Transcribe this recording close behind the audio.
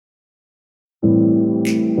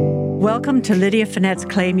Welcome to Lydia Finette's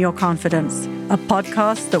Claim Your Confidence, a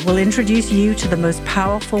podcast that will introduce you to the most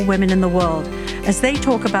powerful women in the world as they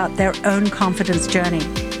talk about their own confidence journey.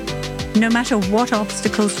 No matter what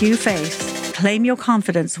obstacles you face, Claim Your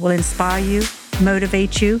Confidence will inspire you,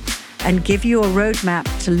 motivate you, and give you a roadmap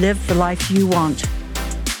to live the life you want.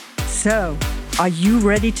 So, are you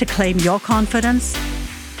ready to claim your confidence?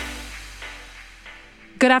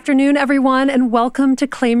 Good afternoon, everyone, and welcome to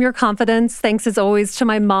Claim Your Confidence. Thanks, as always, to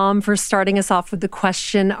my mom for starting us off with the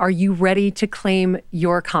question, are you ready to claim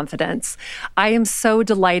your confidence? I am so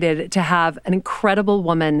delighted to have an incredible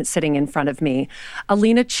woman sitting in front of me.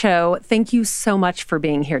 Alina Cho, thank you so much for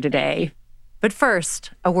being here today. But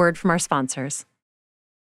first, a word from our sponsors.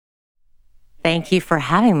 Thank you for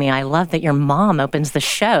having me. I love that your mom opens the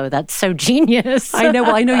show. That's so genius. I know.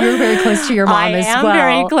 Well, I know you're very close to your mom as well. I am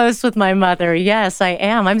very close with my mother. Yes, I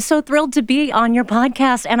am. I'm so thrilled to be on your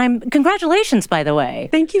podcast. And congratulations, by the way.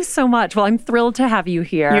 Thank you so much. Well, I'm thrilled to have you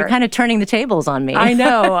here. You're kind of turning the tables on me. I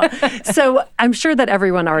know. So I'm sure that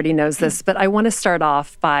everyone already knows this, but I want to start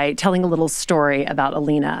off by telling a little story about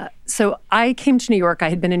Alina. So I came to New York. I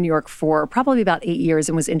had been in New York for probably about 8 years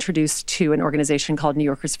and was introduced to an organization called New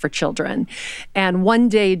Yorkers for Children. And one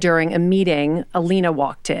day during a meeting, Alina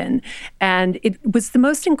walked in. And it was the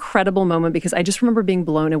most incredible moment because I just remember being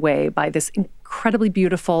blown away by this incredibly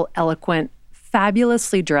beautiful, eloquent,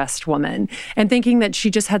 fabulously dressed woman and thinking that she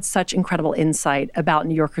just had such incredible insight about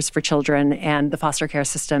New Yorkers for Children and the foster care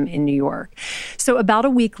system in New York. So about a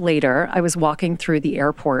week later, I was walking through the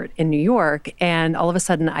airport in New York, and all of a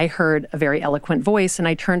sudden I heard a very eloquent voice, and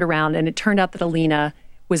I turned around, and it turned out that Alina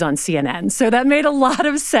was on CNN. So that made a lot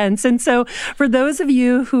of sense. And so for those of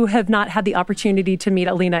you who have not had the opportunity to meet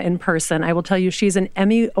Alina in person, I will tell you she's an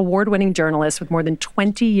Emmy award-winning journalist with more than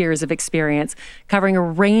 20 years of experience covering a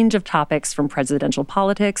range of topics from presidential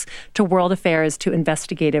politics to world affairs to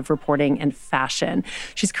investigative reporting and fashion.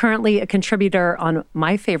 She's currently a contributor on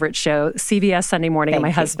my favorite show, CBS Sunday Morning, and my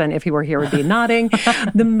husband, if he were here, would be nodding,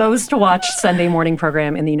 the most watched Sunday morning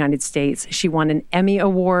program in the United States. She won an Emmy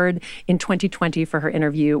Award in 2020 for her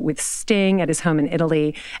interview with Sting at his home in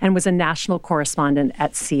Italy and was a national correspondent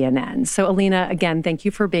at CNN. So Alina, again, thank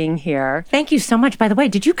you for being here. Thank you so much. By the way,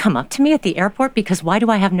 did you come up to me at the airport? Because why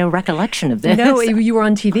do I have no recollection of this? No, you were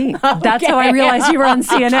on TV. Okay. That's how I realized you were on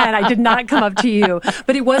CNN. I did not come up to you.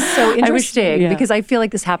 But it was so interesting because I feel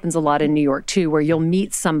like this happens a lot in New York too, where you'll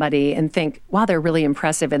meet somebody and think, wow, they're really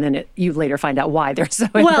impressive. And then you later find out why they're so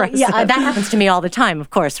impressive. Yeah, that happens to me all the time,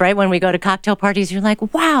 of course, right? When we go to cocktail parties, you're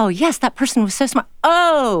like, wow, yes, that person was so smart.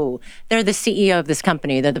 Oh, they're the CEO of this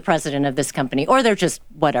company, they're the president of this company, or they're just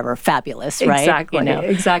whatever, fabulous, right? Exactly,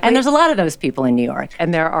 exactly. And there's a lot of those people in New York.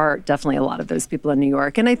 And there are definitely a lot of those people in New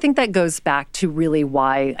York. And I think that goes back to really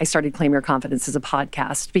why I started Claim Your Confidence as a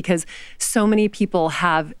podcast, because so many people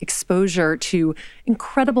have exposure to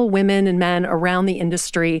incredible women and men around the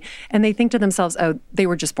industry, and they think to themselves, oh, they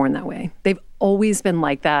were just born that way. They've always been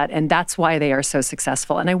like that, and that's why they are so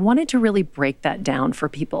successful. And I wanted to really break that down for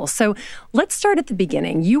people. So let's start at the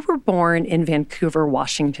beginning. You were born in Vancouver,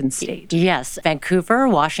 Washington State. Yes, Vancouver,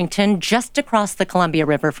 Washington, just across the Columbia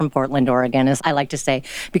River from Portland, Oregon, as I like to say,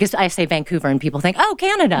 because I say Vancouver and people think, oh,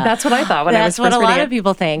 Canada. That's what I thought when I was first That's what a lot of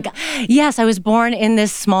people think. Yes, I was born in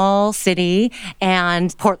this small city,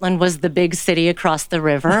 and Portland was the big city across the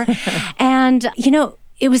river. And,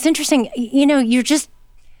 it was interesting. You're just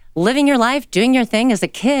living your life, doing your thing as a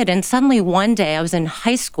kid. And suddenly one day I was in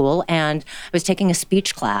high school and I was taking a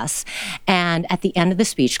speech class. And at the end of the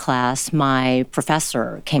speech class, my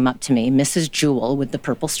professor came up to me, Mrs. Jewell with the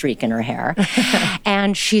purple streak in her hair.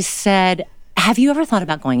 And she said, have you ever thought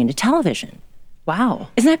about going into television? Wow.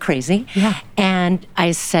 Isn't that crazy? Yeah. And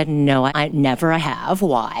I said, no, I never have.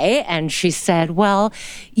 Why? And she said, well,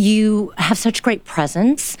 you have such great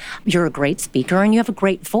presence. You're a great speaker and you have a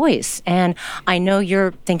great voice. And I know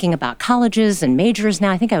you're thinking about colleges and majors now.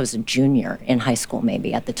 I think I was a junior in high school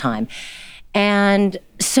maybe at the time. And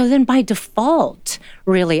so then by default,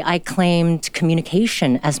 really, I claimed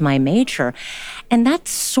communication as my major. And that's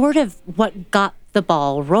sort of what got the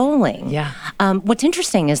ball rolling. Yeah. What's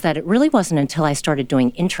interesting is that it really wasn't until I started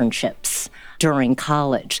doing internships during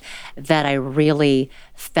college that I really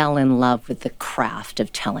fell in love with the craft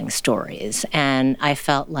of telling stories. And I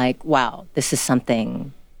felt like, wow, this is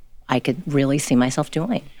something I could really see myself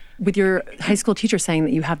doing. With your high school teacher saying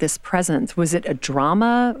that you have this presence, was it a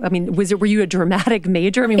drama? I mean, were you a dramatic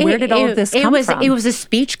major? I mean, where did all of this come from? It was a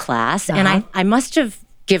speech class, and I must have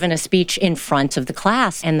given a speech in front of the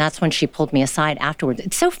class, and that's when she pulled me aside afterwards.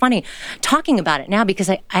 It's so funny talking about it now because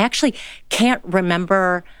I actually can't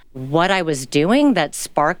remember what I was doing that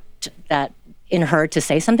sparked that in her to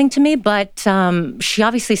say something to me, but she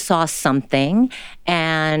obviously saw something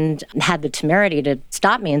and had the temerity to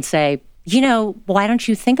stop me and say, why don't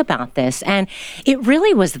you think about this? And it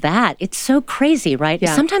really was that. It's so crazy, right?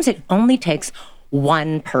 Yeah. Sometimes it only takes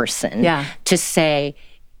one person to say,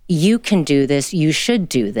 you can do this, you should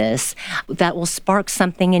do this, that will spark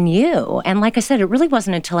something in you. And like I said, it really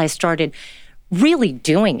wasn't until I started really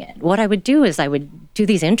doing it. What I would do is I would do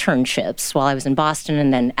these internships while I was in Boston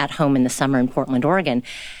and then at home in the summer in Portland, Oregon.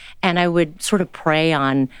 And I would sort of prey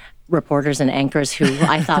on reporters and anchors who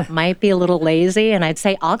I thought might be a little lazy. And I'd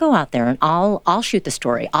say, I'll go out there and I'll shoot the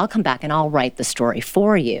story. I'll come back and I'll write the story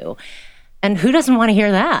for you. And who doesn't want to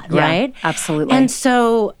hear that, right? Absolutely. And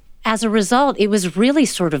so as a result, it was really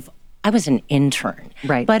sort of, I was an intern,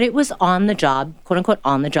 right? But it was on the job, quote unquote,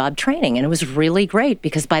 on the job training. And it was really great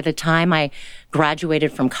because by the time I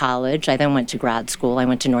graduated from college, I then went to grad school. I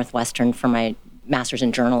went to Northwestern for my master's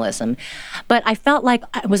in journalism. But I felt like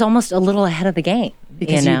I was almost a little ahead of the game.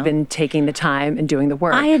 Because you've been taking the time and doing the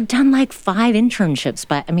work. I had done like 5 internships,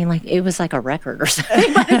 but it was like a record or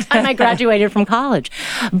something by the time I graduated from college.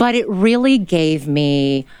 But it really gave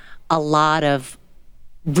me a lot of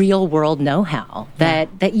real world know-how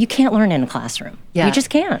that you can't learn in a classroom. Yeah. You just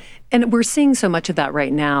can't. And we're seeing so much of that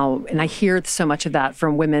right now. And I hear so much of that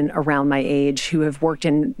from women around my age who have worked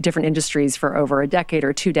in different industries for over a decade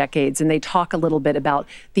or 2 decades. And they talk a little bit about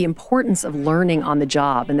the importance of learning on the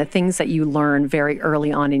job and the things that you learn very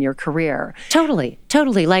early on in your career. Totally.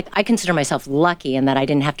 Like, I consider myself lucky in that I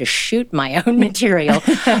didn't have to shoot my own material.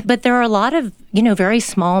 But there are a lot of, very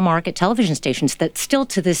small market television stations that still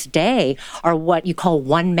to this day are what you call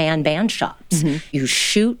one-man band shops. Mm-hmm. You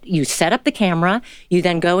shoot, you set up the camera, you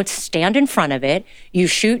then go and stand in front of it, you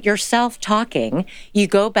shoot yourself talking, you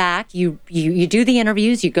go back, you do the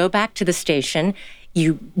interviews, you go back to the station,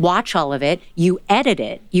 you watch all of it, you edit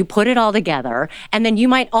it, you put it all together, and then you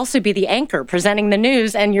might also be the anchor presenting the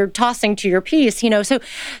news and you're tossing to your piece,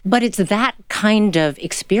 but it's that kind of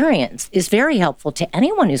experience is very helpful to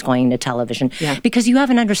anyone who's going to television because you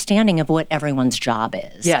have an understanding of what everyone's job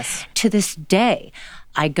is. Yes. To this day,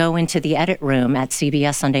 I go into the edit room at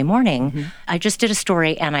CBS Sunday Morning. Mm-hmm. I just did a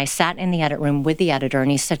story and I sat in the edit room with the editor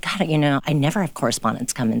and he said, God, I never have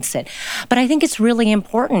correspondents come and sit. But I think it's really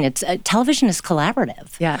important. Television is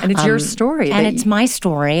collaborative. Yeah, and it's your story. And it's my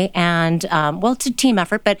story. And, it's a team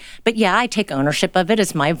effort. But yeah, I take ownership of it.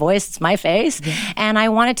 It's my voice. It's my face. Yeah. And I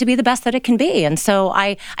want it to be the best that it can be. And so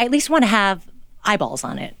I at least want to have eyeballs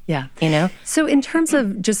on it. Yeah. So in terms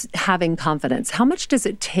of just having confidence, how much does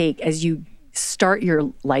it take as you start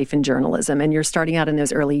your life in journalism and you're starting out in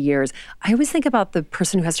those early years? I always think about the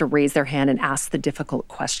person who has to raise their hand and ask the difficult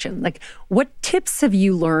question. Like, what tips have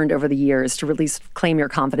you learned over the years to really claim your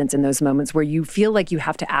confidence in those moments where you feel like you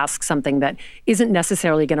have to ask something that isn't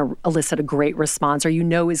necessarily going to elicit a great response or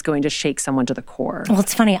is going to shake someone to the core? Well,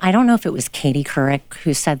 it's funny. I don't know if it was Katie Couric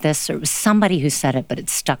who said this or it was somebody who said it, but it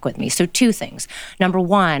stuck with me. So 2 things. Number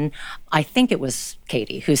 1, I think it was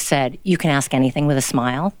Katie who said, you can ask anything with a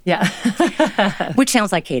smile. Yeah. Which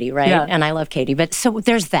sounds like Katie, right? Yeah. And I love Katie. But so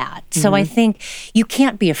there's that. Mm-hmm. So I think you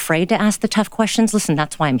can't be afraid to ask the tough questions. Listen,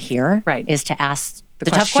 that's why I'm here, right? Is to ask the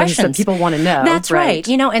tough questions that people want to know. That's right.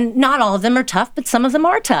 And not all of them are tough, but some of them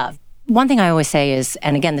are tough. One thing I always say is,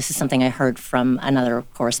 and again, this is something I heard from another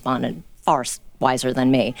correspondent, far wiser than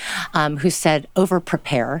me, who said,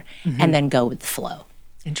 over-prepare and then go with the flow.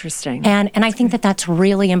 Interesting. And I think that's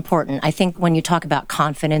really important. I think when you talk about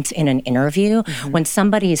confidence in an interview, when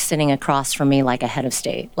somebody is sitting across from me like a head of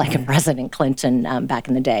state, like a President Clinton back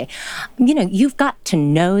in the day, you've got to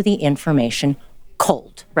know the information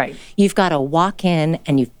cold. Right. You've got to walk in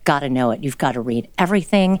and you've got to know it. You've got to read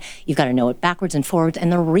everything. You've got to know it backwards and forwards.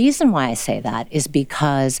 And the reason why I say that is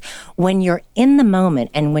because when you're in the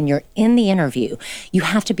moment and when you're in the interview, you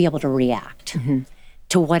have to be able to react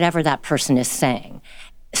to whatever that person is saying.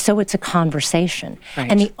 So it's a conversation. Right.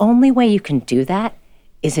 And the only way you can do that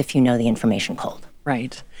is if you know the information cold.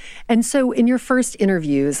 Right. And so in your first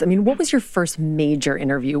interviews, what was your first major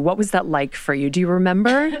interview? What was that like for you? Do you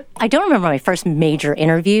remember? I don't remember my first major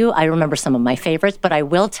interview. I remember some of my favorites, but I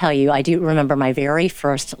will tell you, I do remember my very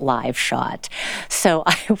first live shot. So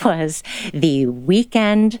I was the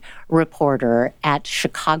weekend reporter at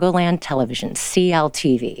Chicagoland Television,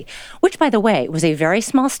 CLTV, which, by the way, was a very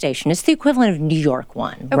small station. It's the equivalent of New York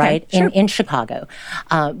One, okay, right? Sure. In Chicago.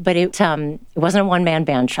 But it wasn't a one-man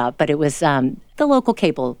band shop, but it was the local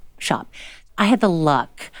cable shop. I had the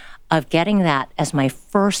luck of getting that as my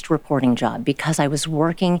first reporting job because I was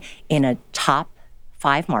working in a top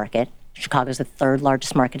 5 market. Chicago's the 3rd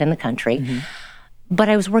largest market in the country. But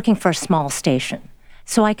I was working for a small station.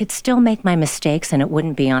 so I could still make my mistakes and it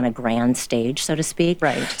wouldn't be on a grand stage, so to speak.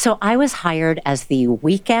 Right. So I was hired as the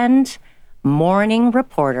weekend morning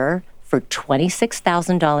reporter for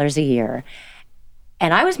 $26,000 a year.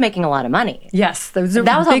 And I was making a lot of money. Yes, that was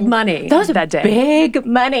big money that day. Big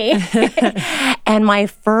money. And my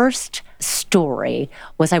first story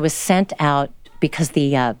was I was sent out because the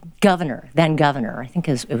then governor, I think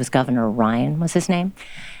it was Governor Ryan was his name,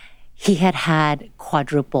 he had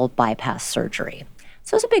quadruple bypass surgery.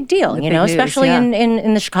 So it was a big deal, especially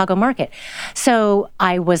in the Chicago market. So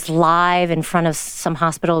I was live in front of some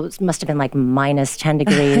hospital. It must have been like minus 10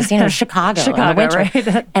 degrees, Chicago in the winter.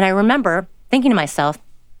 Right? And I remember thinking to myself,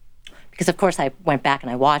 because of course I went back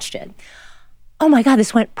and I watched it, oh my God,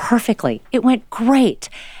 this went perfectly. It went great.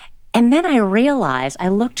 And then I realized, I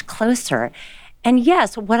looked closer, and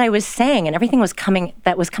yes, what I was saying and everything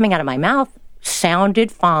that was coming out of my mouth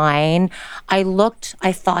sounded fine. I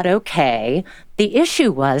thought, okay. The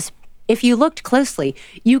issue was, if you looked closely,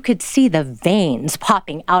 you could see the veins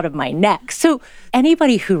popping out of my neck. So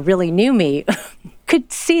anybody who really knew me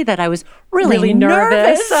could see that I was really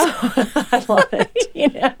nervous. I love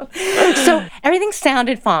it. So everything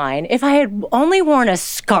sounded fine. If I had only worn a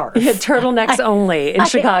scarf. Turtlenecks only in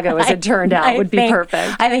Chicago, as it turned out, would be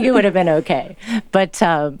perfect. I think it would have been okay. But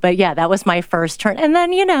yeah, that was my first turn. And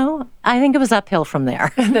then, I think it was uphill from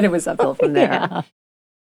there. And then it was uphill from there. Yeah.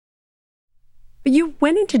 But you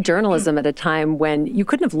went into journalism at a time when you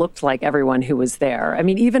couldn't have looked like everyone who was there. I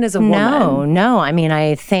mean, even as a woman. No. I mean,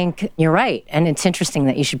 I think you're right. And it's interesting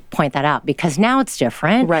that you should point that out because now it's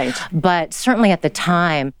different. Right. But certainly at the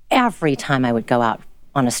time, every time I would go out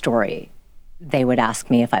on a story, they would ask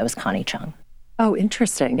me if I was Connie Chung. Oh,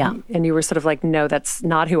 interesting. Yeah. And you were sort of like, no, that's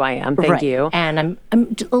not who I am. Thank you. And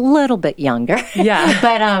I'm a little bit younger. Yeah.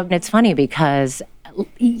 But it's funny because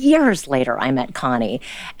years later, I met Connie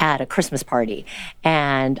at a Christmas party,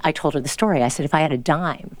 and I told her the story. I said, if I had a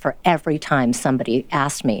dime for every time somebody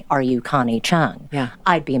asked me, are you Connie Chung? Yeah.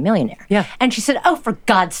 I'd be a millionaire. Yeah. And she said, oh, for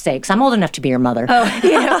God's sakes, I'm old enough to be your mother.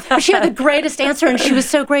 Oh. She had the greatest answer, and she was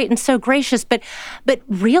so great and so gracious. But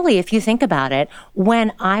really, if you think about it,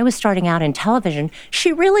 when I was starting out in television,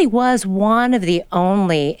 she really was one of the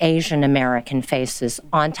only Asian American faces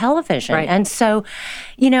on television. Right. And so,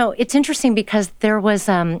 it's interesting because there was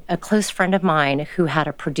a close friend of mine who had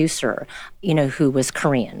a producer, who was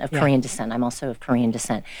Korean, of Korean descent. I'm also of Korean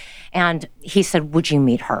descent. And he said, would you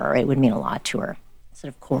meet her? It would mean a lot to her. I said,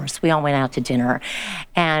 of course. We all went out to dinner.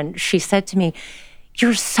 And she said to me,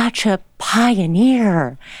 you're such a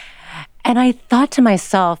pioneer. And I thought to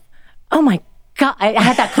myself, oh my God, I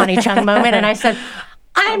had that Connie Chung moment. And I said,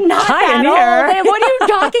 I'm not pioneer. that old. What are you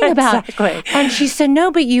talking about? Exactly. And she said,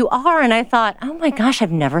 no, but you are. And I thought, oh my gosh,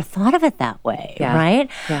 I've never thought of it that way, right?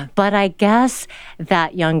 Yeah. But I guess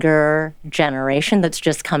that younger generation that's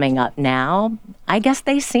just coming up now, I guess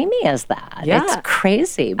they see me as that. Yeah. It's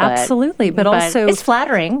crazy. But, absolutely. But also, it's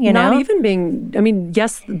flattering, Not even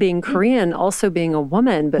being Korean, also being a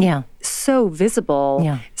woman, but so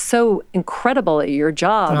visible, so incredible at your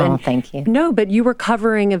job. Oh, thank you. No, but you were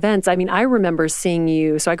covering events. I mean, I remember seeing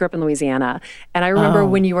you. So I grew up in Louisiana, and I remember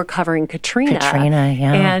when you were covering Katrina.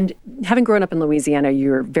 And having grown up in Louisiana,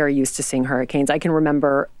 you're very used to seeing hurricanes. I can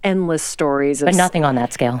remember endless stories. But nothing on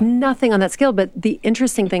that scale. Nothing on that scale. But the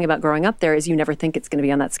interesting thing about growing up there is you never think it's going to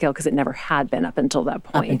be on that scale because it never had been up until that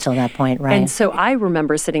point. Up until that point, right. And so I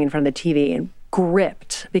remember sitting in front of the TV and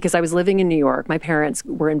gripped because I was living in New York. My parents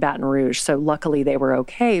were in Baton Rouge, so luckily they were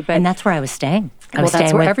okay. And that's where I was staying.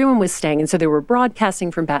 That's where everyone was staying. And so they were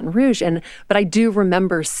broadcasting from Baton Rouge. But I do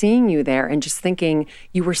remember seeing you there and just thinking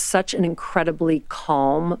you were such an incredibly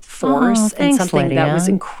calm force and something Lydia. that was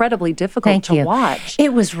incredibly difficult to watch.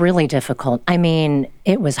 It was really difficult. I mean,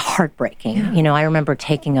 it was heartbreaking. Yeah. I remember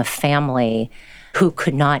taking a family who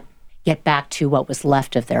could not get back to what was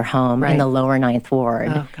left of their home in the lower Ninth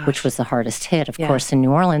Ward, which was the hardest hit, of course, in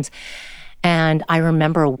New Orleans. And I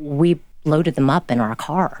remember we loaded them up in our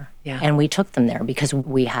car and we took them there because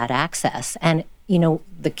we had access. And,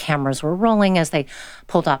 the cameras were rolling as they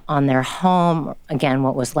pulled up on their home, again,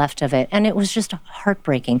 what was left of it. And it was just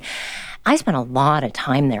heartbreaking. I spent a lot of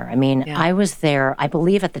time there. I mean, I was there, I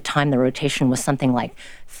believe at the time the rotation was something like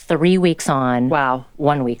 3 weeks on,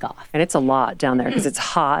 1 week off. And it's a lot down there because it's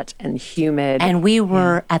hot and humid. And we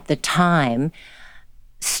were, at the time,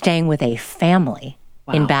 staying with a family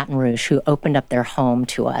in Baton Rouge who opened up their home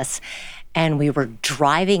to us. And we were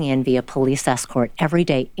driving in via police escort every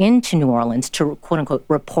day into New Orleans to, quote unquote,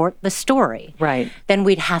 report the story. Right. Then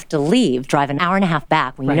we'd have to leave, drive an hour and a half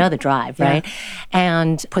back, you know the drive, right?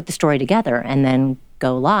 And put the story together and then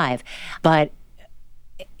go live. But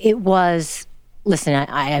it was, listen,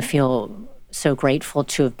 I feel so grateful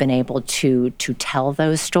to have been able to tell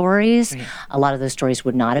those stories. Right. A lot of those stories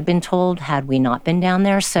would not have been told had we not been down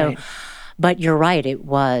there. So, Right. But you're right, it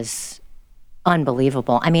was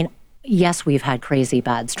unbelievable. I mean, yes, we've had crazy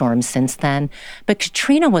bad storms since then, but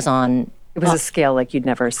Katrina was on. It was a scale like you'd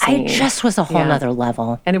never seen. It just was a whole nother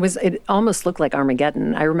level. And it almost looked like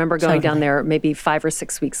Armageddon. I remember going down there maybe 5 or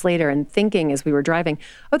 6 weeks later and thinking as we were driving,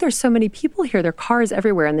 oh, there's so many people here. There are cars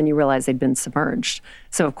everywhere. And then you realize they'd been submerged.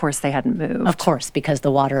 So, of course, they hadn't moved. Of course, because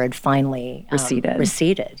the water had finally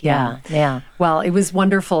receded. Yeah. Well, it was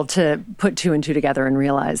wonderful to put 2 and 2 together and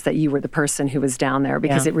realize that you were the person who was down there,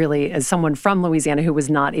 because it really, as someone from Louisiana who was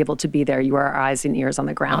not able to be there, you were our eyes and ears on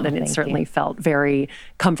the ground. And it certainly felt very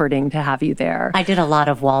comforting to have you there. I did a lot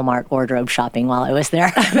of Walmart wardrobe shopping while I was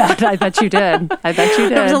there. I bet you did.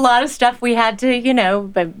 There was a lot of stuff we had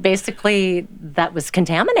to, but basically that was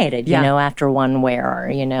contaminated, after one wear,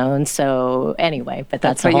 and so anyway, but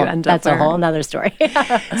that's a whole nother story.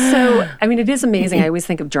 So, I mean, it is amazing. I always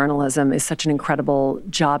think of journalism as such an incredible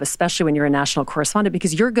job, especially when you're a national correspondent,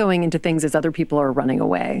 because you're going into things as other people are running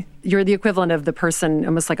away. You're the equivalent of the person,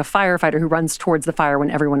 almost like a firefighter who runs towards the fire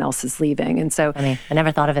when everyone else is leaving. And so, I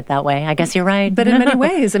never thought of it that way. I guess you're right. But in many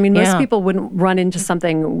ways, I mean, most people wouldn't run into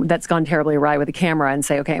something that's gone terribly awry with a camera and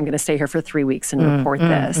say, okay, I'm going to stay here for 3 weeks and report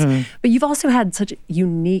this. But you've also had such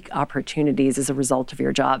unique opportunities as a result of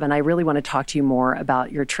your job. And I really want to talk to you more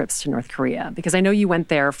about your trips to North Korea, because I know you went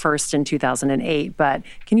there first in 2008, but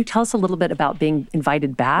can you tell us a little bit about being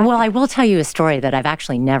invited back? Well, I will tell you a story that I've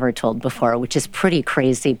actually never told before, which is pretty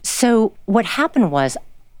crazy. So what happened was,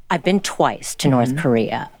 I've been twice to North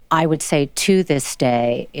Korea. I would say to this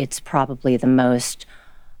day, it's probably the most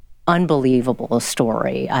unbelievable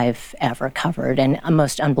story I've ever covered and a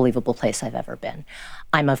most unbelievable place I've ever been.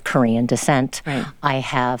 I'm of Korean descent. Right. I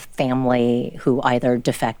have family who either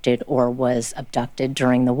defected or was abducted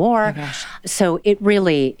during the war. Oh, gosh. So it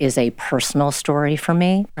really is a personal story for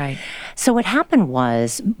me. Right. So what happened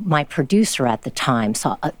was, my producer at the time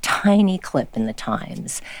saw a tiny clip in the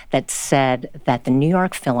Times that said that the New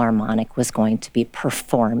York Philharmonic was going to be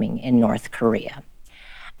performing in North Korea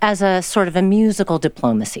as a sort of a musical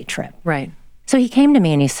diplomacy trip. Right. So he came to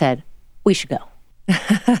me and he said, we should go.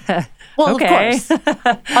 Well, okay.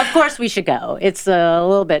 Of course we should go. It's a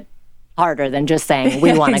little bit harder than just saying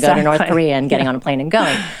we want to go to North Korea and getting on a plane and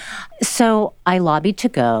going. So I lobbied to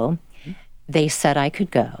go. They said I could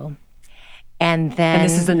go. And then... And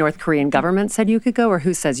this is the North Korean government said you could go, or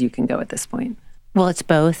who says you can go at this point? Well, it's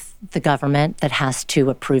both the government that has to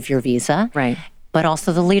approve your visa, right, but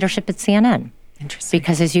also the leadership at CNN. Interesting.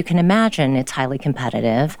 Because as you can imagine, it's highly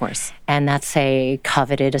competitive. Of course. And that's a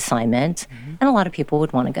coveted assignment. And a lot of people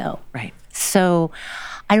would want to go. Right. So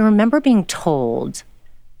I remember being told,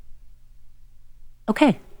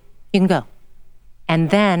 okay, you can go. And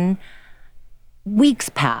then weeks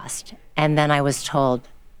passed. And then I was told,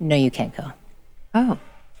 no, you can't go. Oh.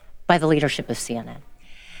 By the leadership of CNN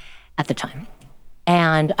at the time.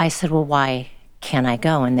 And I said, well, why can't I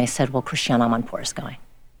go? And they said, well, Christiane Amanpour is going.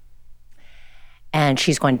 And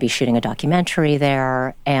she's going to be shooting a documentary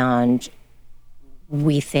there. And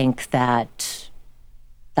we think that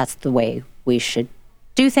that's the way we should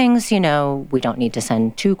do things. We don't need to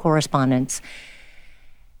send 2 correspondents.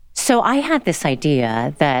 So I had this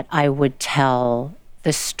idea that I would tell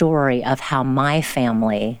the story of how my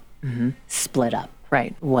family split up.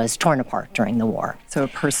 Right. Was torn apart during the war. So a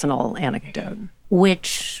personal anecdote.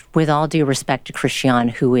 Which, with all due respect to Christiane,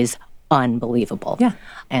 who is unbelievable. Yeah.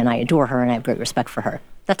 And I adore her and I have great respect for her.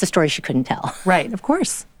 That's a story she couldn't tell. Right, of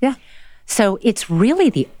course. Yeah. So it's really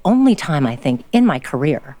the only time, I think, in my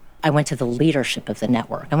career, I went to the leadership of the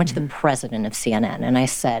network. I went to the president of CNN and I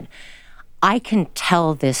said, I can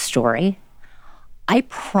tell this story. I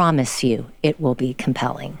promise you it will be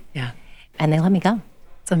compelling. Yeah. And they let me go.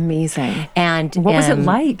 It's amazing. And what was it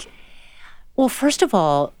like? Well, first of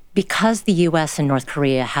all, because the U.S. and North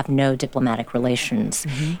Korea have no diplomatic relations,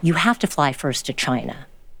 you have to fly first to China.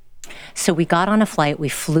 So we got on a flight, we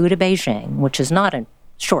flew to Beijing, which is not a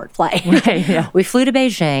short flight. Right, yeah. We flew to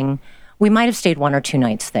Beijing. We might have stayed 1 or 2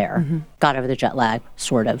 nights there, got over the jet lag,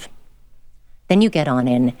 sort of. Then you get on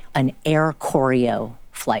in an Air Koryo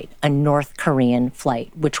flight, a North Korean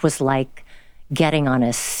flight, which was like getting on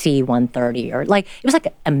a C-130 or it was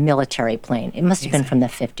like a military plane. It must have been from the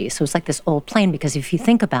 50s. So it was like this old plane because if you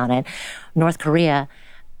think about it, North Korea,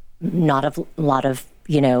 not a lot of,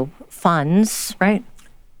 funds. Right.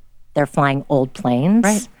 They're flying old planes.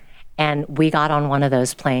 Right. And we got on one of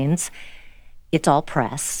those planes. It's all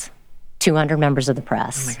press, 200 members of the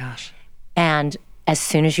press. Oh my gosh. And as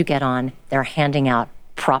soon as you get on, they're handing out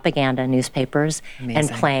propaganda newspapers and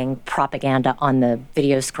playing propaganda on the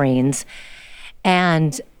video screens.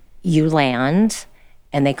 And you land,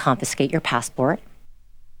 and they confiscate your passport.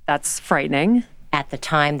 That's frightening. At the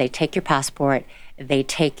time, they take your passport, they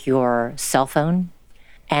take your cell phone,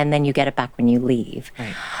 and then you get it back when you leave.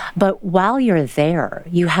 Right. But while you're there,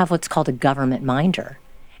 you have what's called a government minder,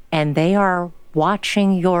 and they are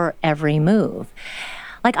watching your every move.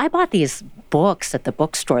 Like, I bought these books at the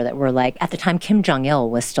bookstore that were like, at the time, Kim Jong-il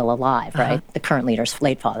was still alive, right? The current leader's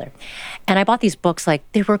late father. And I bought these books, like,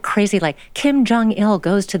 they were crazy, like, Kim Jong-il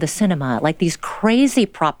goes to the cinema, like these crazy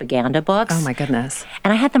propaganda books. Oh, my goodness.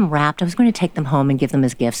 And I had them wrapped. I was going to take them home and give them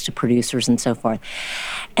as gifts to producers and so forth.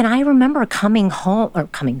 And I remember coming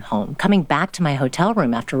back to my hotel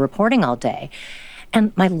room after reporting all day,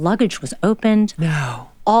 and my luggage was opened. No.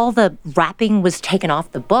 All the wrapping was taken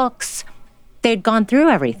off the books. They'd gone through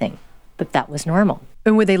everything, but that was normal.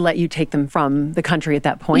 And would they let you take them from the country at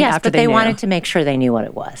that point? Yes, after but they knew? wanted to make sure they knew what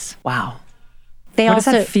it was. Wow. They what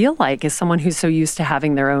also, does that feel like as someone who's so used to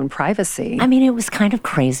having their own privacy? I mean, it was kind of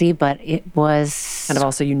crazy, but it was... Kind of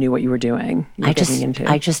also you knew what you were doing, you were getting into.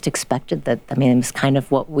 I just expected that. I mean, it was kind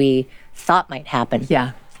of what we thought might happen.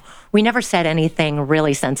 Yeah. We never said anything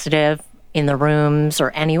really sensitive in the rooms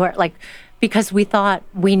or anywhere, like, because we thought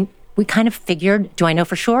we kind of figured, do I know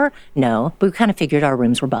for sure? No, but we kind of figured our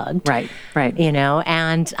rooms were bugged. Right, right. You know,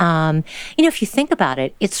 and, if you think about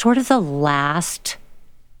it, it's sort of the last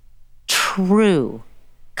true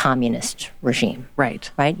communist regime. Right.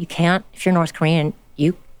 Right? You can't, if you're North Korean,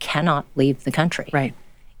 you cannot leave the country. Right.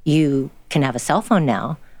 You can have a cell phone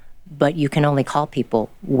now, but you can only call people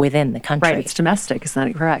within the country. Right, it's domestic, is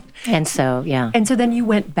that correct? And so, yeah. And so then you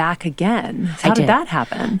went back again. How did that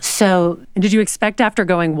happen? So, and did you expect after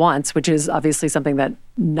going once, which is obviously something that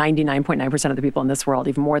 99.9% of the people in this world,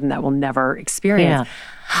 even more than that, will never experience?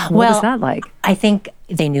 Yeah. What was that like? I think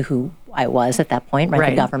they knew who I was at that point,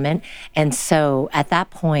 right? The government. And so at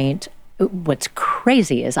that point, what's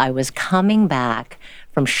crazy is I was coming back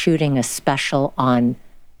from shooting a special on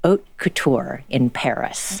haute couture in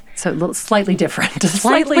Paris. So a little slightly different.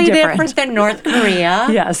 Slightly different than North Korea.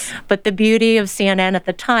 Yes. But the beauty of CNN at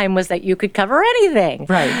the time was that you could cover anything.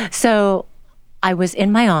 Right. So I was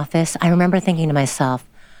in my office. I remember thinking to myself,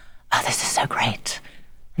 oh, this is so great.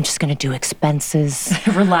 I'm just going to do expenses.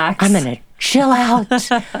 Relax. I'm going to chill out.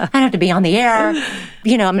 I don't have to be on the air.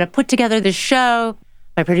 You know, I'm going to put together this show.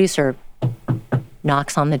 My producer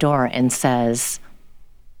knocks on the door and says,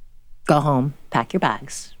 go home, pack your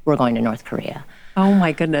bags. We're going to North Korea. Oh,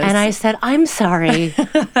 my goodness. And I said, I'm sorry,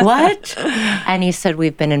 what? And he said,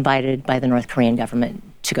 we've been invited by the North Korean government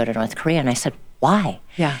to go to North Korea. And I said, why?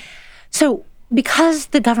 Yeah. So because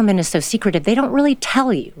the government is so secretive, they don't really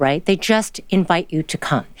tell you, right? They just invite you to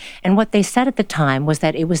come. And what they said at the time was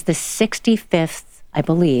that it was the 65th, I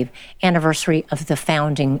believe, anniversary of the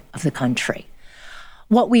founding of the country.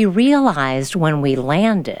 What we realized when we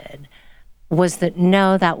landed was that,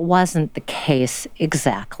 no, that wasn't the case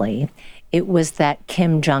exactly. It was that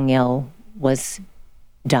Kim Jong-il was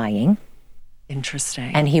dying.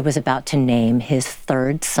 Interesting. And he was about to name his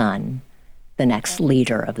third son the next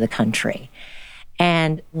leader of the country.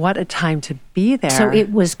 And what a time to be there. So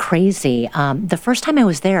it was crazy. The first time I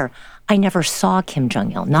was there, I never saw Kim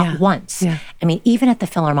Jong-il, not once. Yeah. I mean, even at the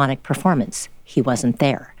Philharmonic performance, he wasn't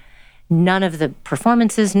there. None of the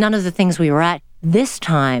performances, none of the things we were at. This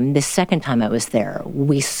time, the second time I was there,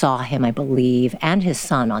 we saw him, I believe, and his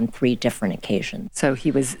son on 3 different occasions. So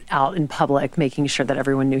he was out in public, making sure that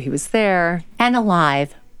everyone knew he was there. And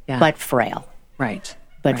alive, but frail. Right.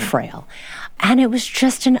 But frail. And it was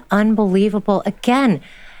just an unbelievable, again,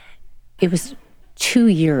 it was 2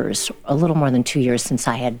 years, a little more than 2 years since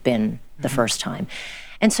I had been the first time.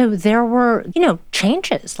 And so there were,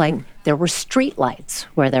 changes. Like there were street lights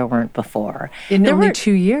where there weren't before. In only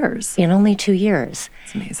 2 years. In only 2 years.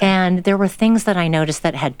 That's amazing. And there were things that I noticed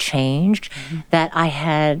that had changed that I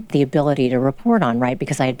had the ability to report on, right?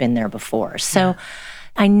 Because I had been there before. So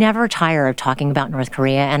I never tire of talking about North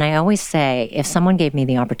Korea. And I always say, if someone gave me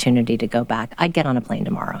the opportunity to go back, I'd get on a plane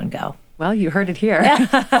tomorrow and go. Well, you heard it here. Heard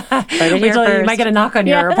it here first. You might get a knock on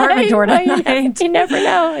your apartment door tonight. You never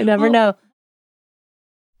know. I never know.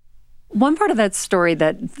 One part of that story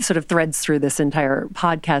that sort of threads through this entire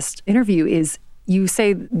podcast interview is you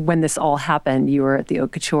say when this all happened, you were at the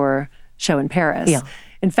haute couture show in Paris. Yeah.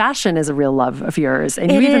 And fashion is a real love of yours.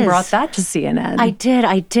 And you It even is. brought that to CNN. I did.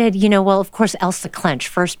 Well, of course, Elsa Clench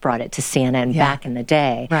first brought it to CNN back in the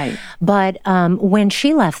day. Right. But when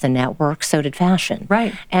she left the network, so did fashion.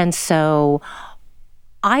 Right. And so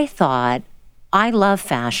I thought, I love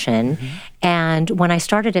fashion. And when I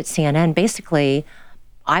started at CNN, basically,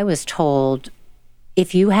 I was told,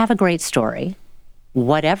 if you have a great story,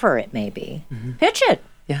 whatever it may be, pitch it.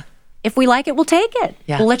 Yeah. if we like it, we'll take it.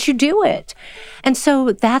 Yeah. We'll let you do it. And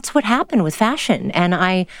so that's what happened with fashion. And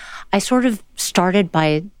I sort of started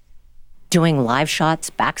by doing live shots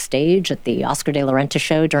backstage at the Oscar de la Renta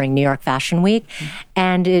show during New York Fashion Week.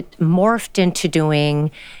 And it morphed into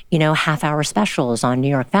doing, half-hour specials on New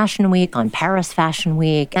York Fashion Week, on Paris Fashion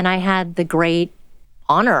Week. And I had the great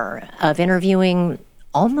honor of interviewing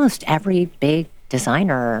almost every big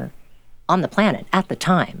designer on the planet at the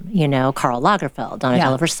time. Karl Lagerfeld,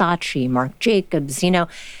 Donatella Versace, Marc Jacobs,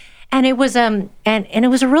 and it was and it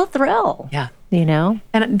was a real thrill. Yeah.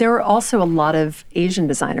 And there are also a lot of Asian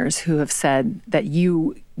designers who have said that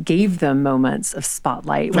you gave them moments of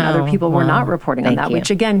spotlight when other people were not reporting on that, which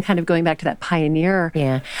again, kind of going back to that pioneer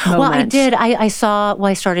moment. Well, I did. I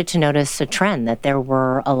started to notice a trend that there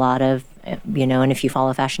were a lot of, and if you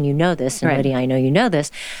follow fashion, you know this, and Lydia, I know you know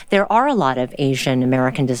this, there are a lot of Asian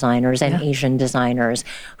American designers and Asian designers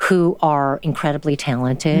who are incredibly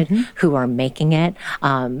talented, who are making it.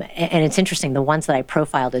 And it's interesting, the ones that I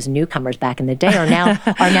profiled as newcomers back in the day are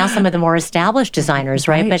now some of the more established designers,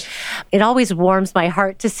 right? But it always warms my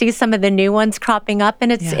heart to see some of the new ones cropping up,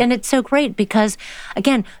 and it's so great because,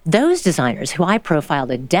 again, those designers who I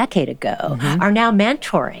profiled a decade ago are now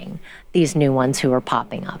mentoring these new ones who are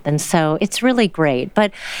popping up. And so it's really great.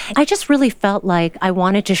 But I just really felt like I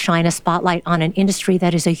wanted to shine a spotlight on an industry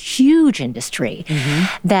that is a huge industry.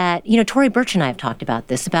 That, Tory Burch and I have talked about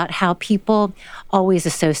this, about how people always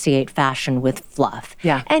associate fashion with fluff.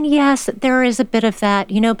 Yeah. And yes, there is a bit of that,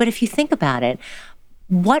 but if you think about it,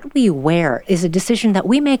 what we wear is a decision that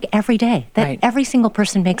we make every day, that every single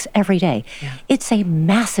person makes every day. Yeah. It's a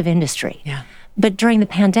massive industry. Yeah. But during the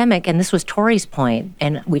pandemic, and this was Tori's point,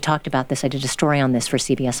 and we talked about this, I did a story on this for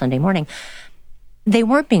CBS Sunday Morning, they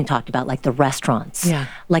weren't being talked about like the restaurants,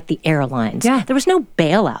 like the airlines. Yeah. There was no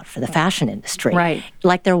bailout for the fashion industry,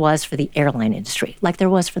 like there was for the airline industry, like there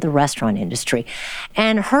was for the restaurant industry.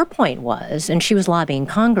 And her point was, and she was lobbying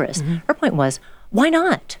Congress, her point was, why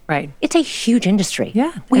not? Right. It's a huge industry.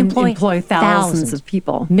 Yeah. We and employ thousands of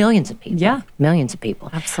people. Millions of people. Yeah. Millions of people.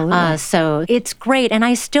 Absolutely. So it's great. And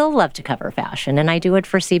I still love to cover fashion. And I do it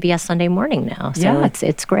for CBS Sunday Morning now. So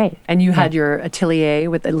it's great. And you had your atelier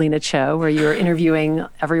with Alina Cho where you were interviewing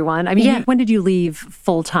everyone. I mean, when did you leave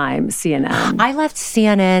full-time CNN? I left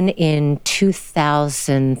CNN in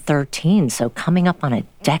 2013. So coming up on a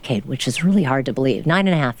decade, which is really hard to believe.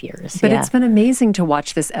 9.5 years. But it's been amazing to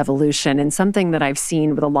watch this evolution, and something that I've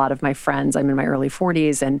seen with a lot of my friends. I'm in my early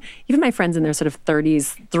 40s, and even my friends in their sort of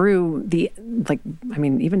 30s through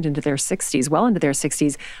even into their 60s, well into their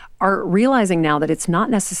 60s, are realizing now that it's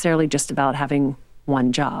not necessarily just about having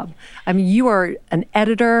one job. I mean, you are an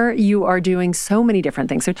editor, you are doing so many different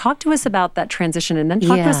things. So talk to us about that transition, and then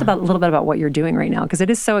talk to us about a little bit about what you're doing right now, because it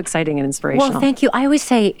is so exciting and inspirational. Well, thank you. I always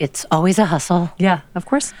say it's always a hustle. Yeah, of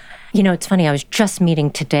course. It's funny. I was just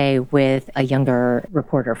meeting today with a younger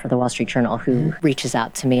reporter for the Wall Street Journal who reaches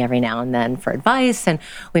out to me every now and then for advice. And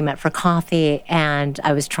we met for coffee, and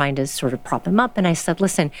I was trying to sort of prop him up. And I said,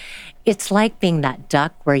 listen, it's like being that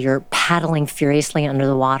duck where you're paddling furiously under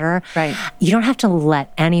the water. Right. You don't have to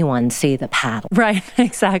let anyone see the paddle. Right,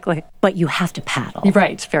 exactly. But you have to paddle.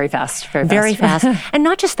 Right, very fast. Very fast. And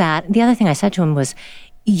not just that. The other thing I said to him was,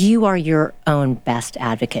 you are your own best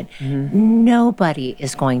advocate. Nobody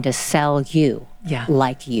is going to sell you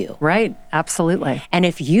like you. Right, absolutely. And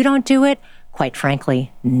if you don't do it, quite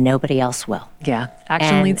frankly, nobody else will. Yeah,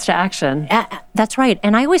 action leads to action. That's right.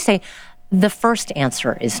 And I always say, the first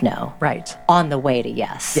answer is no. Right. On the way to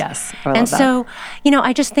yes. Yes. And so,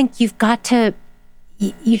 I just think you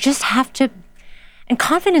just have to, and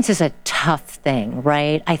confidence is a tough thing,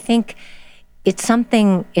 right? I think it's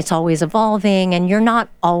something, it's always evolving, and you're not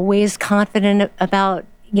always confident about,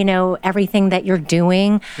 everything that you're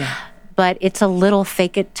doing. Yeah. But it's a little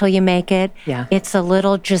fake it till you make it. Yeah. It's a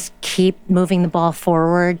little just keep moving the ball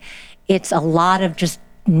forward. It's a lot of just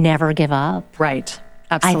never give up. Right.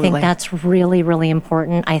 Absolutely. I think that's really, really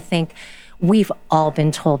important. I think we've all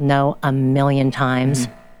been told no a million times.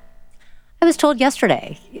 I was told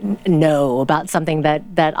yesterday no about something that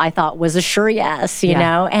I thought was a sure yes, you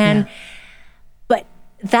know? And but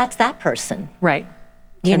that's that person. Right.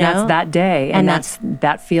 You know? That's that day. And that's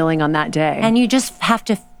that feeling on that day. And you just have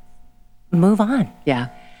to move on. Yeah.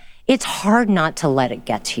 It's hard not to let it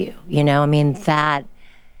get to you. I mean,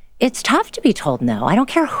 it's tough to be told no. I don't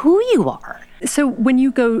care who you are. So when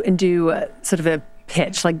you go and do sort of a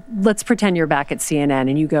pitch, like let's pretend you're back at CNN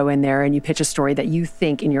and you go in there and you pitch a story that you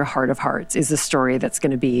think in your heart of hearts is a story that's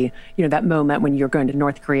going to be, that moment when you're going to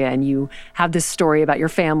North Korea and you have this story about your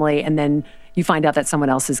family and then you find out that someone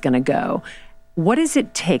else is going to go. what does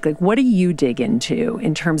it take? Like, what do you dig into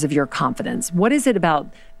in terms of your confidence? What is it about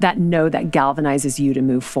that no that galvanizes you to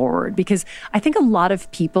move forward? Because I think a lot of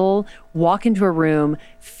people walk into a room,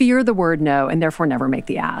 fear the word no, and therefore never make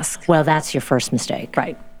the ask. Well, that's your first mistake.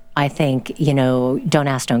 Right. I think, don't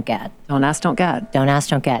ask, don't get. Don't ask, don't get. Don't ask,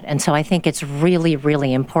 don't get. And so I think it's really,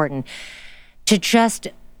 really important to just,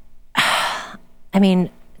 I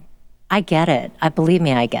get it. Believe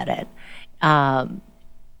me, I get it.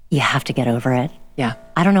 You have to get over it. Yeah.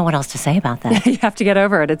 I don't know what else to say about that. You have to get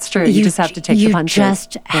over it. It's true. You just have to take the punches. You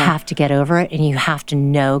just have to get over it, and you have to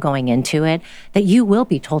know going into it that you will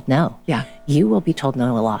be told no. Yeah. You will be told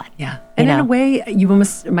no a lot. Yeah. And in a way,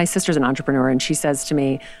 my sister's an entrepreneur, and she says to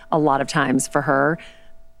me a lot of times, for her,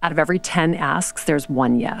 out of every 10 asks, there's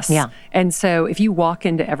one yes. Yeah. And so if you walk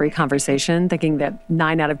into every conversation thinking that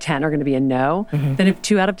 9 out of 10 are going to be a no, then if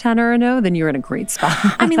 2 out of 10 are a no, then you're in a great spot.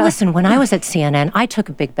 Listen, when I was at CNN, I took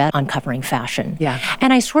a big bet on covering fashion. Yeah.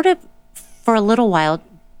 And I sort of, for a little while,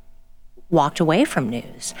 walked away from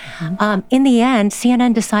news. In the end,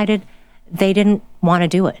 CNN decided they didn't want to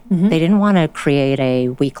do it. They didn't want to create a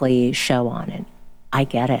weekly show on it. I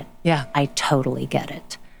get it. Yeah. I totally get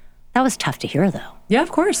it. That was tough to hear, though. Yeah,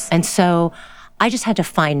 of course. And so I just had to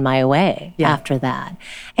find my way after that.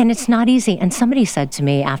 And it's not easy. And somebody said to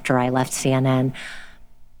me after I left CNN,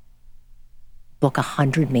 book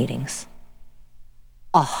 100 meetings.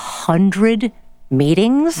 100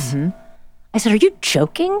 meetings? I said, are you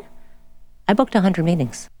joking? I booked 100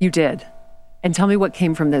 meetings. You did. And tell me what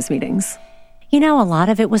came from those meetings. A lot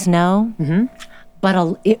of it was no,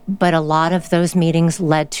 but a lot of those meetings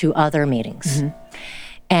led to other meetings.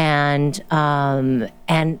 And I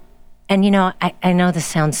know this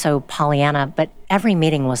sounds so Pollyanna, but every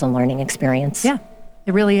meeting was a learning experience. Yeah,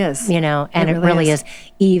 it really is. And it really is,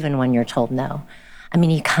 even when you're told no.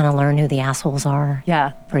 You kind of learn who the assholes are.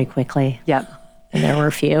 Yeah. Pretty quickly. Yep. And there were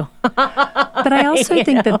a few. But I also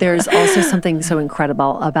think that there's also something so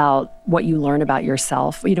incredible about what you learn about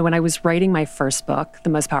yourself. When I was writing my first book, The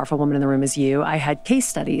Most Powerful Woman in the Room Is You, I had case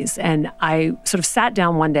studies. And I sort of sat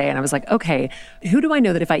down one day and I was like, okay, who do I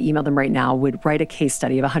know that if I emailed them right now would write a case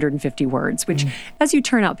study of 150 words, which as you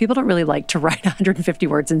turn out, people don't really like to write 150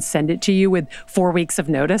 words and send it to you with 4 weeks of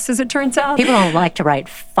notice, as it turns out. People don't like to write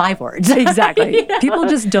 5 words. Exactly. People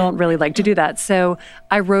just don't really like to do that. So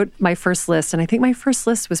I wrote my first list, and I think my first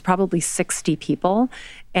list was probably 60 people.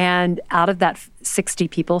 And out of that 60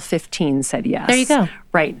 people, 15 said yes. There you go.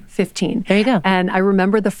 Right, 15. There you go. And I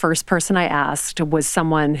remember the first person I asked was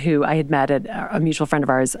someone who I had met at a mutual friend of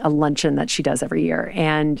ours, a luncheon that she does every year.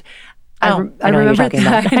 And I remember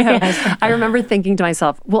I remember thinking to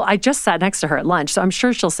myself, well, I just sat next to her at lunch, so I'm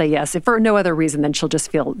sure she'll say yes. If for no other reason, then she'll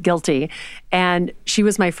just feel guilty. And she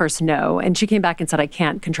was my first no. And she came back and said, I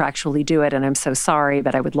can't contractually do it, and I'm so sorry,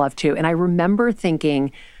 but I would love to. And I remember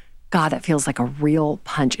thinking, God, that feels like a real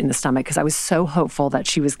punch in the stomach, because I was so hopeful that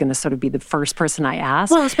she was going to sort of be the first person I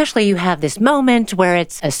asked. Well, especially you have this moment where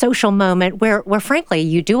it's a social moment where frankly,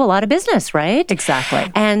 you do a lot of business, right?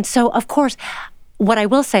 Exactly. And so, of course, what I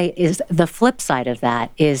will say is the flip side of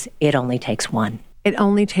that is it only takes one. It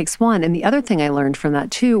only takes one. And the other thing I learned from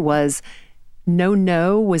that too was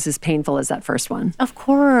no was as painful as that first one. Of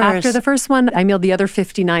course. After the first one, I mailed the other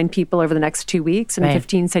 59 people over the next 2 weeks, and Right.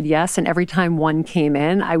 15 said yes. And every time one came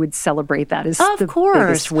in, I would celebrate that as the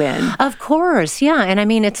biggest win. Of course, yeah. And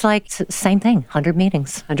it's like same thing, 100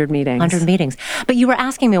 meetings. 100 meetings. 100 meetings. But you were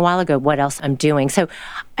asking me a while ago what else I'm doing. So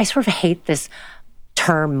I sort of hate this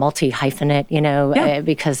term multi-hyphenate,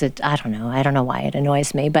 because I don't know why it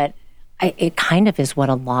annoys me, but it kind of is what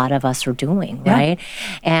a lot of us are doing, right?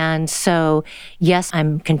 And so, yes,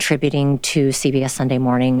 I'm contributing to CBS Sunday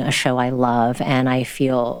Morning, a show I love, and I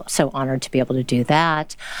feel so honored to be able to do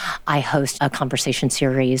that. I host a conversation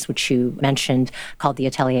series, which you mentioned, called The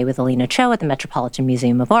Atelier with Alina at the Metropolitan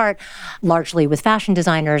Museum of Art, largely with fashion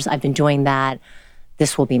designers. I've been doing that.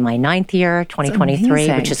 This will be my 9th year,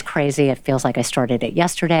 2023, which is crazy. It feels like I started it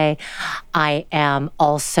yesterday. I am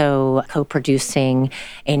also co-producing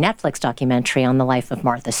a Netflix documentary on the life of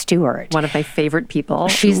Martha Stewart. One of my favorite people.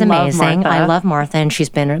 She's amazing. I love Martha, and she's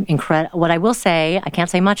been incredible. What I will say, I can't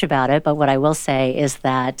say much about it, but what I will say is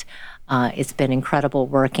that it's been incredible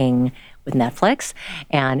working with Netflix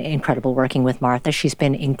and incredible working with Martha. She's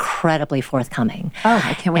been incredibly forthcoming. Oh,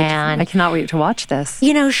 I can't wait. I cannot wait to watch this.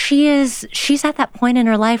 She's at that point in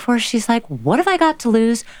her life where she's like, what have I got to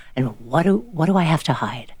lose? And what do I have to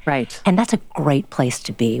hide? Right. And that's a great place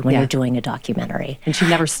to be when you're doing a documentary. And she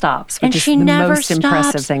never stops, which and is she the never most stops.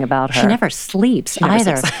 impressive thing about her. She never sleeps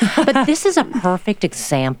either. But this is a perfect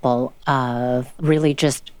example of really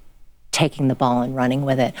just taking the ball and running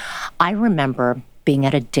with it. I remember being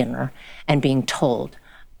at a dinner and being told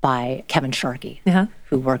by Kevin Sharkey,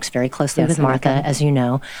 who works very closely with Martha, as you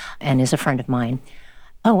know, and is a friend of mine.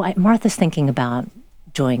 Martha's thinking about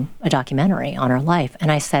doing a documentary on her life.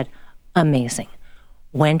 And I said, amazing.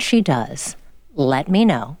 When she does, let me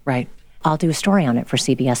know. Right. I'll do a story on it for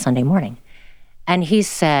CBS Sunday Morning. And he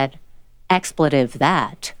said, expletive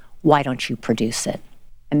that, why don't you produce it?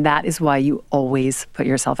 And that is why you always put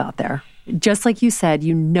yourself out there. Just like you said,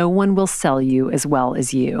 no one will sell you as well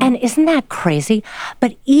as you. And isn't that crazy?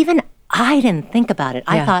 But even I didn't think about it.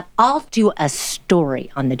 I thought, I'll do a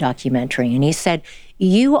story on the documentary. And he said,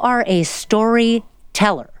 you are a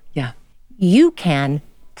storyteller. Yeah. You can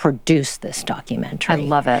produce this documentary. I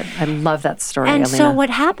love it. I love that story, And Alina. so what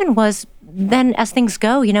happened was, then as things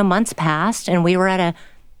go, months passed, and we were at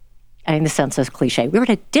this sounds so cliche, we were at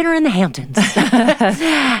a dinner in the Hamptons.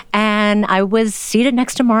 And I was seated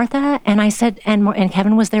next to Martha, and I said, and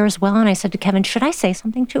Kevin was there as well, and I said to Kevin, should I say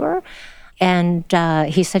something to her? And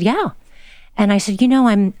he said, yeah. And I said,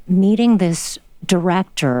 I'm meeting this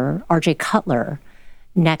director, R.J. Cutler,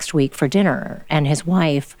 next week for dinner, and his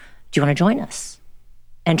wife, do you want to join us?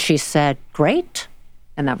 And she said, great.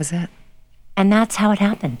 And that was it. And that's how it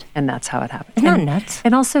happened. Isn't that nuts?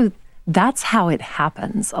 And also, that's how it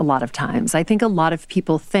happens a lot of times. I think a lot of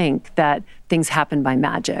people think that things happen by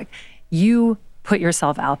magic. You put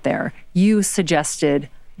yourself out there. You suggested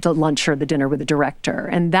the lunch or the dinner with the director.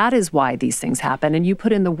 And that is why these things happen. And you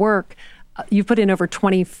put in the work. You've put in over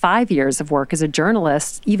 25 years of work as a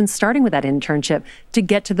journalist, even starting with that internship, to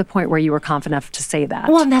get to the point where you were confident enough to say that.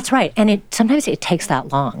 Well, and that's right. And sometimes it takes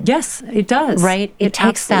that long. Yes, it does. Right? It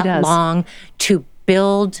takes that long to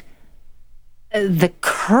build the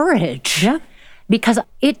courage. Yeah. Because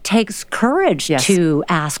it takes courage to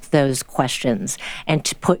ask those questions and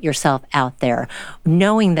to put yourself out there,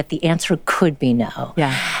 knowing that the answer could be no.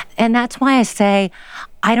 Yeah. And that's why I say,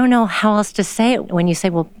 I don't know how else to say it when you say,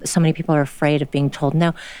 well, so many people are afraid of being told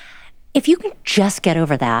no. If you can just get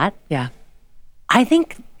over that, I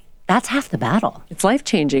think that's half the battle. It's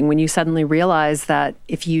life-changing when you suddenly realize that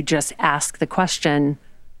if you just ask the question,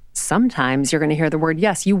 sometimes you're going to hear the word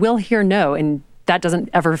yes. You will hear no, and that doesn't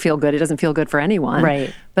ever feel good. It doesn't feel good for anyone.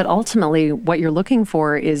 Right. But ultimately, what you're looking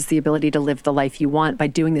for is the ability to live the life you want by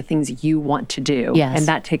doing the things you want to do. Yes. And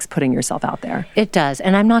that takes putting yourself out there. It does.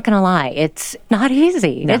 And I'm not going to lie. It's not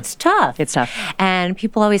easy. No. It's tough. It's tough. And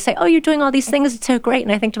people always say, oh, you're doing all these things. It's so great.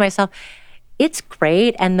 And I think to myself, it's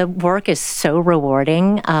great. And the work is so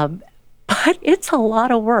rewarding. But it's a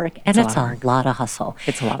lot of work. And it's a lot of hustle.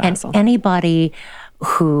 It's a lot of hustle. And anybody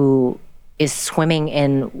who is swimming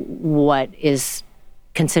in what is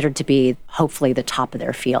considered to be hopefully the top of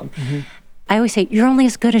their field. I always say, you're only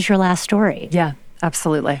as good as your last story. Yeah,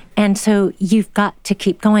 absolutely. And so you've got to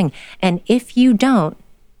keep going. And if you don't,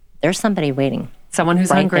 there's somebody waiting. Someone who's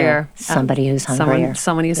hungrier. There. Somebody who's hungrier.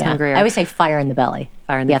 Someone who's hungrier. I always say fire in the belly.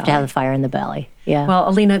 Fire in the belly. You have to have the fire in the belly. Yeah. Well,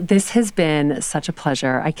 Alina, this has been such a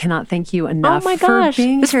pleasure. I cannot thank you enough gosh. for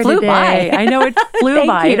being This here flew today. by. I know it flew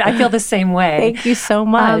by. You. I feel the same way. Thank you so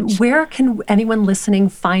much. Where can anyone listening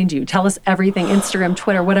find you? Tell us everything. Instagram,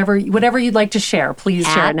 Twitter, whatever you'd like to share. Please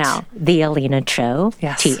share it now. The Alina Cho.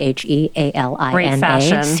 Yes. TheAlina Great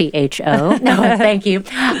fashion. CHO. No, thank you.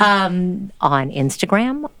 On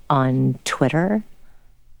Instagram, on Twitter.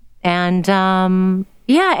 And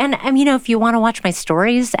if you want to watch my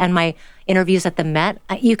stories and my interviews at the Met,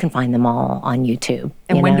 you can find them all on YouTube.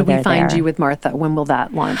 And when do we find you with Martha? When will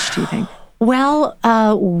that launch, do you think? Well,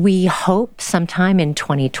 we hope sometime in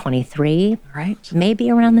 2023. All right. Maybe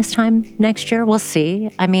around this time next year. We'll see.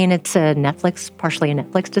 I mean, it's partially a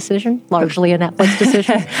Netflix decision, largely a Netflix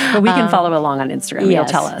decision. But we can follow along on Instagram. You'll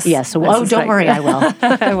tell us. Yes. Oh, don't worry, I will.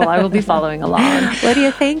 Well, I will be following along.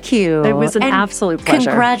 Lydia, thank you. It was an absolute pleasure.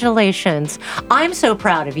 Congratulations. I'm so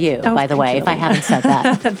proud of you, by the way, if I haven't said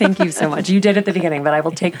that. Thank you so much. You did at the beginning, but I will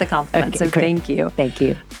take the compliment. Okay, so thank you. Thank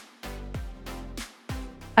you.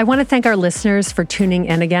 I want to thank our listeners for tuning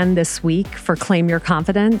in again this week for Claim Your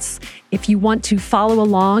Confidence. If you want to follow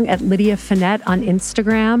along at Lydia Finette on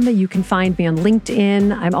Instagram, you can find me on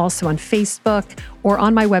LinkedIn. I'm also on Facebook or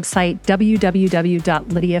on my website,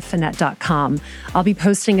 www.lydiafinette.com. I'll be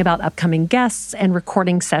posting about upcoming guests and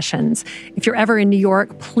recording sessions. If you're ever in New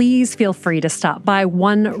York, please feel free to stop by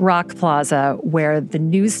One Rock Plaza, where the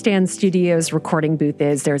Newsstand Studios recording booth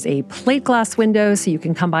is. There's a plate glass window, so you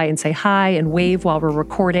can come by and say hi and wave while we're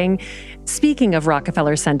recording. Speaking of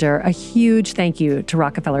Rockefeller Center, a huge thank you to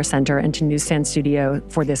Rockefeller Center and to Newsstand Studio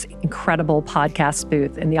for this incredible podcast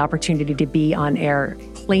booth and the opportunity to be on air.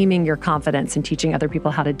 claiming your confidence and teaching other people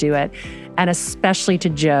how to do it. And especially to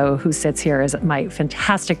Joe, who sits here as my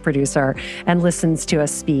fantastic producer and listens to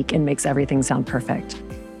us speak and makes everything sound perfect.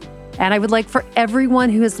 And I would like for everyone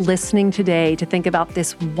who is listening today to think about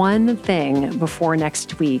this one thing before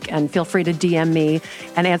next week. And feel free to DM me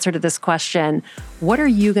an answer to this question. What are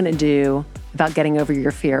you going to do about getting over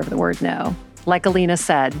your fear of the word no? Like Alina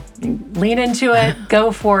said, lean into it,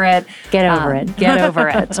 go for it. Get over it. Get over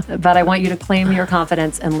it. But I want you to claim your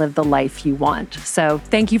confidence and live the life you want. So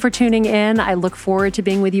thank you for tuning in. I look forward to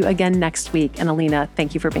being with you again next week. And Alina,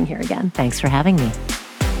 thank you for being here again. Thanks for having me.